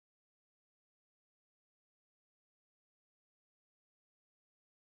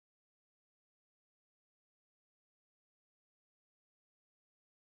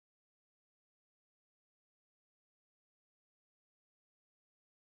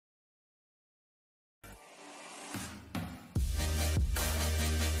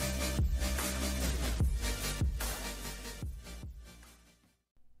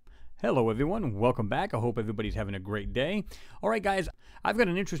Hello everyone, welcome back. I hope everybody's having a great day. Alright guys, I've got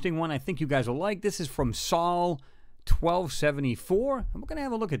an interesting one I think you guys will like. This is from Sol 1274. And we're going to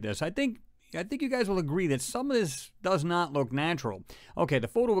have a look at this. I think you guys will agree that some of this does not look natural. Okay, the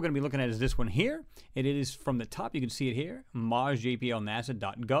photo we're going to be looking at is this one here. It is from the top, you can see it here.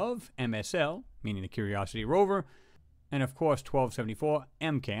 MarsJPLNASA.gov, MSL, meaning the Curiosity rover. And of course 1274,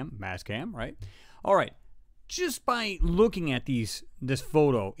 MCAM, Mastcam, right? Alright. Just by looking at this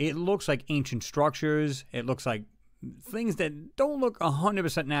photo, it looks like ancient structures. It looks like things that don't look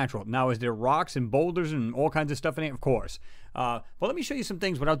 100% natural. Now, is there rocks and boulders and all kinds of stuff in it? Of course. But let me show you some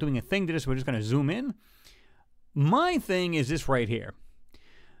things without doing a thing to this. We're just going to zoom in. My thing is this right here.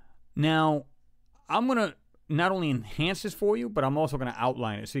 Now, I'm going to not only enhance this for you, but I'm also going to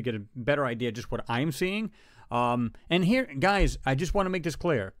outline it so you get a better idea of just what I'm seeing. And here, guys, I just want to make this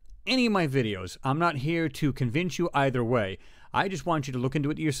clear. Any of my videos, I'm not here to convince you either way. I just want you to look into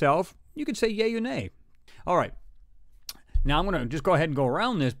it yourself. You can say yay or nay. All right. Now I'm going to just go ahead and go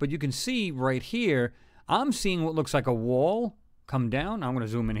around this, but you can see right here, I'm seeing what looks like a wall come down. I'm going to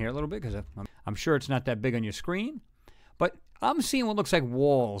zoom in here a little bit because I'm sure it's not that big on your screen. But I'm seeing what looks like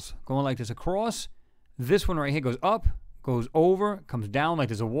walls going like this across. This one right here goes up, goes over, comes down like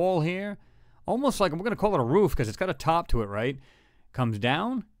there's a wall here. Almost like, we're going to call it a roof because it's got a top to it, right? Comes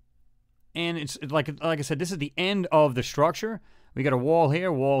down. And it's like I said, this is the end of the structure. We got a wall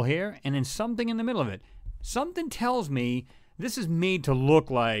here, and then something in the middle of it. Something tells me this is made to look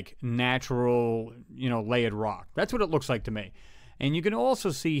like natural, layered rock. That's what it looks like to me. And you can also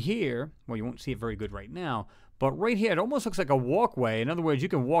see here, well, you won't see it very good right now, but right here, it almost looks like a walkway. In other words, you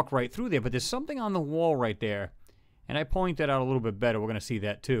can walk right through there, but there's something on the wall right there. And I point that out a little bit better. We're going to see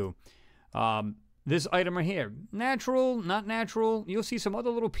that too. This item right here, natural, not natural. You'll see some other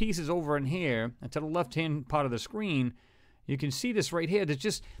little pieces over in here. To the left-hand part of the screen, you can see this right here.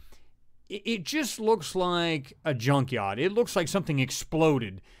 It just looks like a junkyard. It looks like something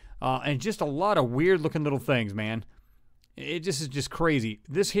exploded. And just a lot of weird-looking little things, man. It just is just crazy.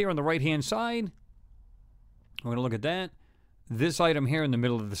 This here on the right-hand side, we're going to look at that. This item here in the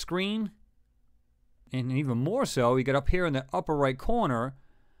middle of the screen. And even more so, you get up here in the upper right corner,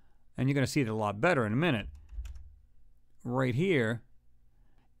 and you're going to see it a lot better in a minute. Right here.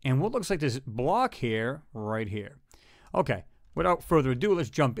 And what looks like this block here, right here. Okay, without further ado, let's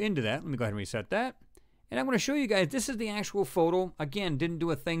jump into that. Let me go ahead and reset that. And I'm going to show you guys, this is the actual photo. Again, didn't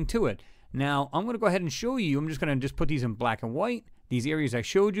do a thing to it. Now, I'm going to go ahead and show you. I'm just going to put these in black and white, these areas I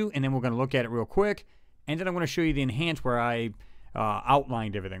showed you, and then we're going to look at it real quick. And then I'm going to show you the enhance where I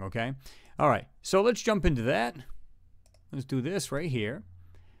outlined everything, okay? All right, so let's jump into that. Let's do this right here.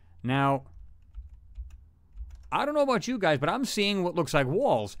 Now, I don't know about you guys, but I'm seeing what looks like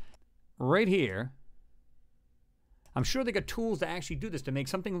walls right here. I'm sure they got tools to actually do this, to make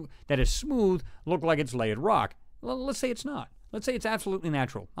something that is smooth look like it's layered rock. Well, let's say it's not. Let's say it's absolutely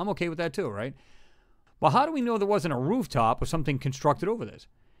natural. I'm okay with that too, right? Well, how do we know there wasn't a rooftop or something constructed over this?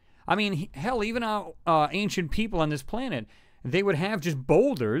 I mean, hell, even our ancient people on this planet, they would have just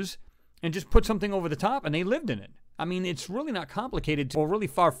boulders and just put something over the top and they lived in it. I mean, it's really not complicated or really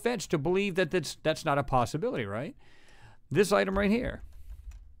far-fetched to believe that that's not a possibility, right? This item right here.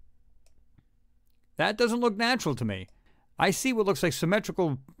 That doesn't look natural to me. I see what looks like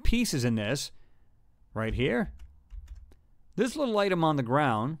symmetrical pieces in this right here. This little item on the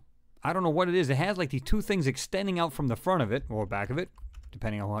ground, I don't know what it is. It has like these two things extending out from the front of it or back of it,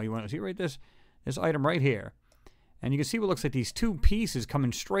 depending on how you want to see it, right? This item right here. And you can see what looks like these two pieces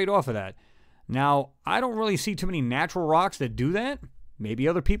coming straight off of that. Now, I don't really see too many natural rocks that do that. Maybe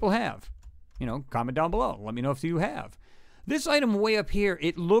other people have. Comment down below. Let me know if you have. This item way up here,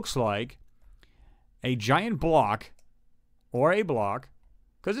 it looks like a giant block or a block,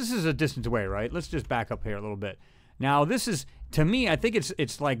 because this is a distance away, right? Let's just back up here a little bit. Now, this is, to me, I think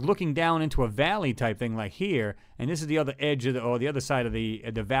it's like looking down into a valley type thing like here, and this is the other edge of or the other side of the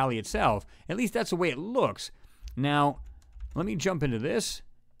valley itself. At least that's the way it looks. Now, let me jump into this.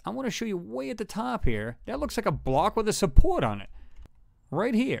 I want to show you way at the top here. That looks like a block with a support on it.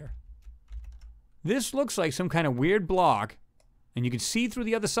 Right here. This looks like some kind of weird block. And you can see through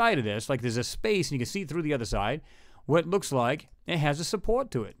the other side of this. Like there's a space and you can see through the other side. What it looks like, it has a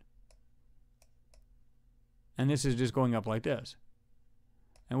support to it. And this is just going up like this.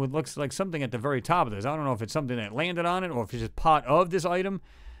 And what looks like something at the very top of this. I don't know if it's something that landed on it or if it's just part of this item.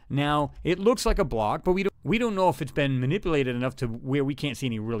 Now, it looks like a block, but we don't know if it's been manipulated enough to where we can't see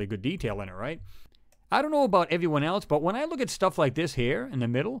any really good detail in it, right? I don't know about everyone else, but when I look at stuff like this here in the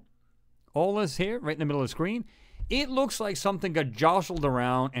middle, all this here, right in the middle of the screen, it looks like something got jostled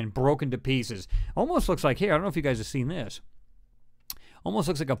around and broken to pieces. Almost looks like here, I don't know if you guys have seen this. Almost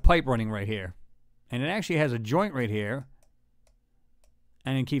looks like a pipe running right here. And it actually has a joint right here.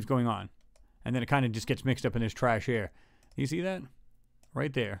 And it keeps going on. And then it kind of just gets mixed up in this trash here. You see that?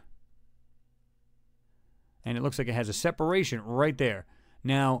 Right there. And it looks like it has a separation right there.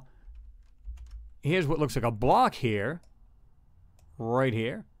 Now, here's what looks like a block here. Right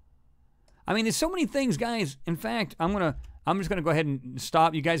here. I mean, there's so many things, guys. In fact, I'm just gonna go ahead and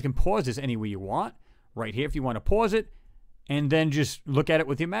stop. You guys can pause this any way you want. Right here if you want to pause it. And then just look at it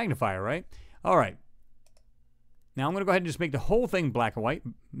with your magnifier, right? All right. Now I'm going to go ahead and just make the whole thing black and white,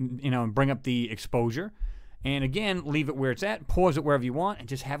 and bring up the exposure. And again, leave it where it's at, pause it wherever you want, and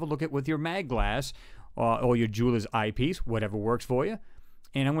just have a look at with your mag glass or your jeweler's eyepiece, whatever works for you.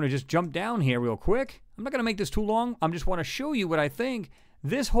 And I'm going to just jump down here real quick. I'm not going to make this too long. I just want to show you what I think.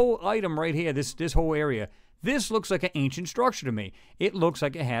 This whole item right here, this whole area, this looks like an ancient structure to me. It looks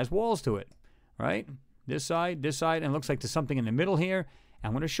like it has walls to it, right? This side, and it looks like there's something in the middle here.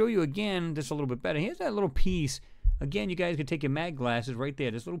 I'm going to show you again this a little bit better. Here's that little piece. Again, you guys can take your mag glasses right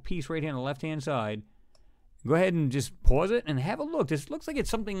there. This little piece right here on the left-hand side. Go ahead and just pause it and have a look. This looks like it's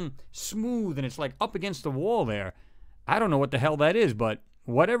something smooth and it's like up against the wall there. I don't know what the hell that is, but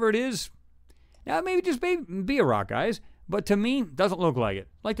whatever it is, now maybe just be a rock, guys. But to me, doesn't look like it.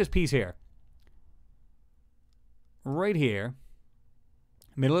 Like this piece here. Right here.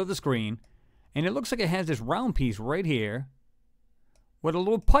 Middle of the screen. And it looks like it has this round piece right here with a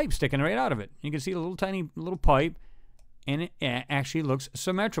little pipe sticking right out of it. You can see the little tiny little pipe. And it actually looks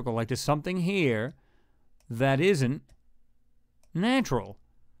symmetrical. Like there's something here that isn't natural.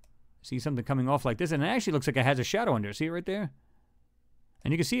 See something coming off like this. And it actually looks like it has a shadow under it. See it right there?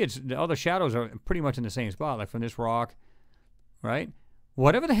 And you can see the other shadows are pretty much in the same spot. Like from this rock. Right?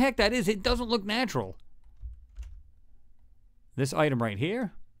 Whatever the heck that is, it doesn't look natural. This item right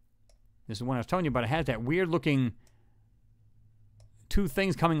here. This is the one I was telling you about. It has that weird looking two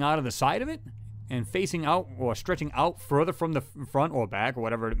things coming out of the side of it. And facing out or stretching out further from the front or back or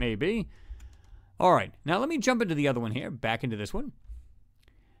whatever it may be. All right. Now let me jump into the other one here. Back into this one.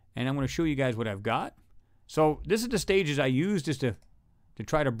 And I'm going to show you guys what I've got. So this is the stages I use just to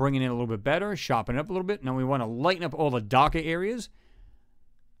try to bring it in a little bit better. Sharpen it up a little bit. Now we want to lighten up all the darker areas.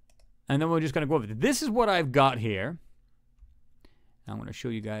 And then we're just going to go over it. This is what I've got here. I'm going to show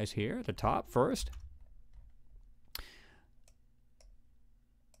you guys here at the top first.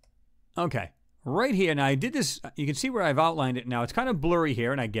 Okay. Right here, now I did this, you can see where I've outlined it now. It's kind of blurry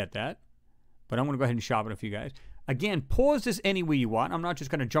here, and I get that. But I'm going to go ahead and sharpen it for you guys. Again, pause this any way you want. I'm not just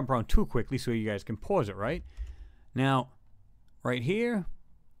going to jump around too quickly so you guys can pause it, right? Now, right here,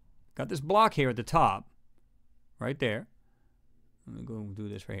 got this block here at the top. Right there. Let me go and do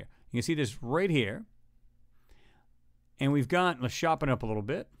this right here. You can see this right here. And we've got, let's sharpen up a little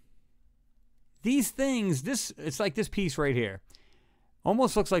bit. These things, it's like this piece right here.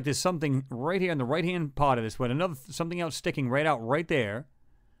 Almost looks like there's something right here on the right-hand part of this with something else sticking right out right there.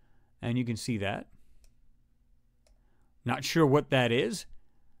 And you can see that. Not sure what that is.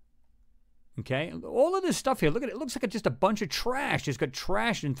 Okay. All of this stuff here, look at it. It looks like it's just a bunch of trash. Just got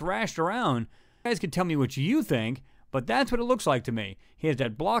trashed and thrashed around. You guys can tell me what you think, but that's what it looks like to me. Here's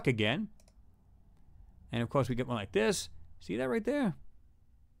that block again. And, of course, we get one like this. See that right there?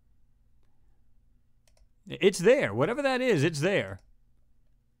 It's there. Whatever that is, it's there.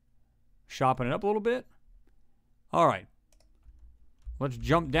 Sharpen it up a little bit. All right. Let's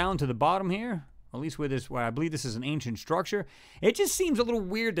jump down to the bottom here. At least where I believe this is an ancient structure. It just seems a little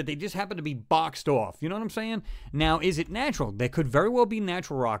weird that they just happen to be boxed off. You know what I'm saying? Now, is it natural? They could very well be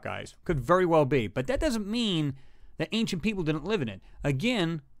natural rock, guys. Could very well be. But that doesn't mean that ancient people didn't live in it.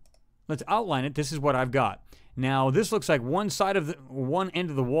 Again, let's outline it. This is what I've got. Now, this looks like one end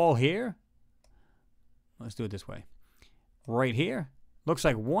of the wall here. Let's do it this way. Right here. Looks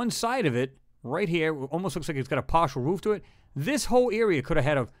like one side of it right here. Almost looks like it's got a partial roof to it. This whole area could have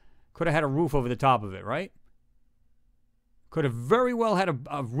had a roof over the top of it, right? Could have very well had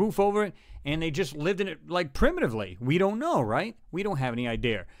a roof over it, and they just lived in it like primitively. We don't know, right? We don't have any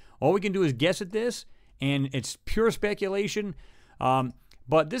idea. All we can do is guess at this, and it's pure speculation.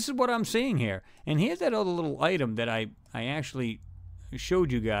 But this is what I'm seeing here. And here's that other little item that I actually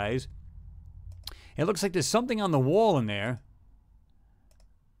showed you guys. It looks like there's something on the wall in there.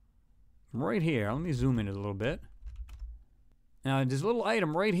 Right here. Let me zoom in a little bit. Now, this little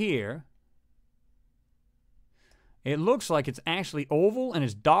item right here, it looks like it's actually oval and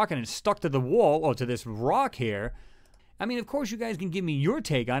it's dark and it's stuck to the wall or to this rock here. I mean, of course, you guys can give me your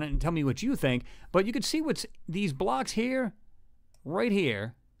take on it and tell me what you think, but you can see what's these blocks here, right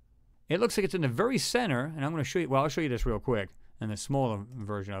here. It looks like it's in the very center, and I'm going to show you, well, I'll show you this real quick, and the smaller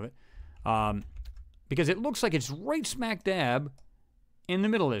version of it, because it looks like it's right smack dab in the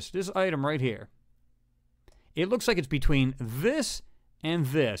middle of this item right here. It looks like it's between this and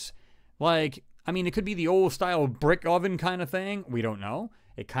this. Like, I mean, it could be the old style brick oven kind of thing. We don't know.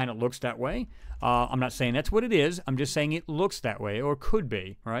 It kind of looks that way. I'm not saying that's what it is. I'm just saying it looks that way, or could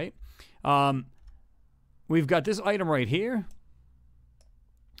be, right? We've got this item right here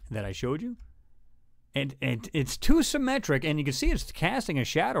that I showed you. And it's too symmetric, and you can see it's casting a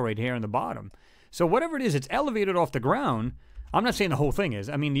shadow right here on the bottom. So whatever it is, it's elevated off the ground. I'm not saying the whole thing is.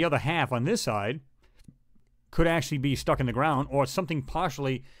 I mean, the other half on this side could actually be stuck in the ground, or something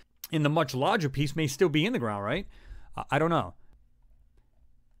partially in the much larger piece may still be in the ground, right? I don't know.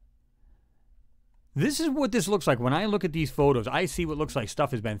 This is what this looks like. When I look at these photos, I see what looks like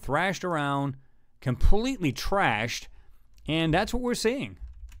stuff has been thrashed around, completely trashed, and that's what we're seeing.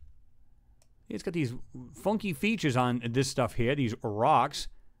 It's got these funky features on this stuff here, these rocks.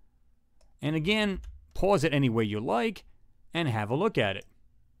 And again, pause it any way you like and have a look at it.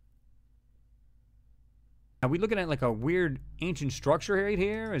 Are we looking at like a weird ancient structure right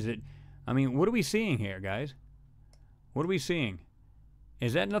here? Is it, I mean, what are we seeing here, guys? What are we seeing?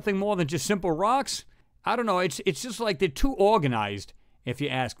 Is that nothing more than just simple rocks? I don't know. It's just like they're too organized, if you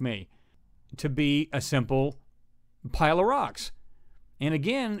ask me, to be a simple pile of rocks. And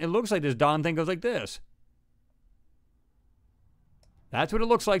again, it looks like this darn thing goes like this. That's what it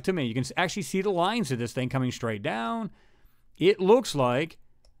looks like to me. You can actually see the lines of this thing coming straight down. It looks like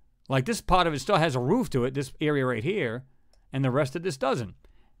this part of it still has a roof to it, this area right here, and the rest of this doesn't.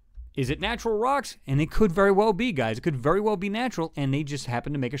 Is it natural rocks? And it could very well be, guys. It could very well be natural, and they just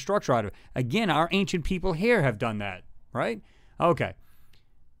happen to make a structure out of it. Again, our ancient people here have done that, right? Okay.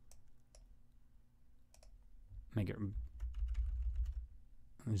 Make it...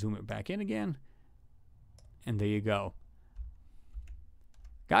 Zoom it back in again. And there you go.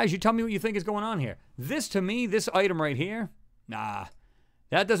 Guys, you tell me what you think is going on here. This, to me, this item right here, nah,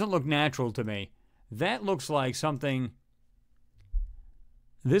 that doesn't look natural to me. That looks like something...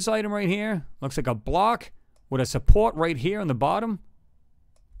 This item right here looks like a block with a support right here on the bottom.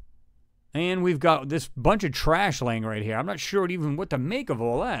 And we've got this bunch of trash laying right here. I'm not sure even what to make of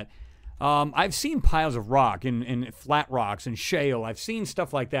all that. I've seen piles of rock and flat rocks and shale. I've seen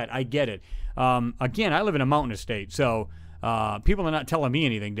stuff like that. I get it. Again, I live in a mountain estate, so people are not telling me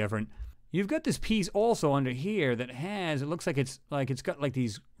anything different. You've got this piece also under here that has, it looks like it's got like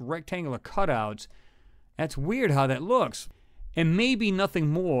these rectangular cutouts. That's weird how that looks. And maybe nothing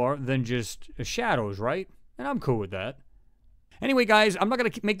more than just shadows, right? And I'm cool with that. Anyway, guys, I'm not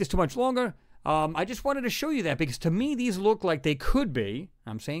going to make this too much longer. I just wanted to show you that because to me these look like they could be.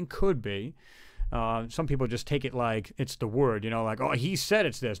 I'm saying could be. Some people just take it like it's the word, you know, like, oh, he said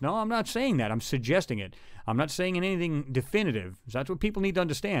it's this. No, I'm not saying that. I'm suggesting it. I'm not saying anything definitive. That's what people need to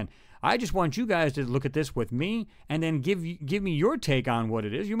understand. I just want you guys to look at this with me and then give me your take on what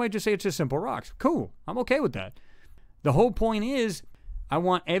it is. You might just say it's just simple rocks. Cool. I'm okay with that. The whole point is I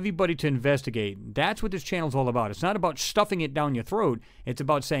want everybody to investigate. That's what this channel is all about. It's not about stuffing it down your throat. It's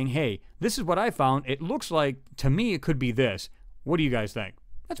about saying, hey, this is what I found. It looks like, to me, it could be this. What do you guys think?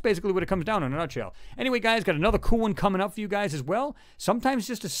 That's basically what it comes down in a nutshell. Anyway, guys, got another cool one coming up for you guys as well. Sometimes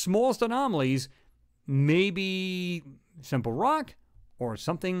just the smallest anomalies, maybe simple rock or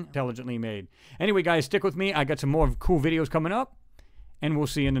something intelligently made. Anyway, guys, stick with me. I got some more cool videos coming up, and we'll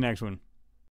see you in the next one.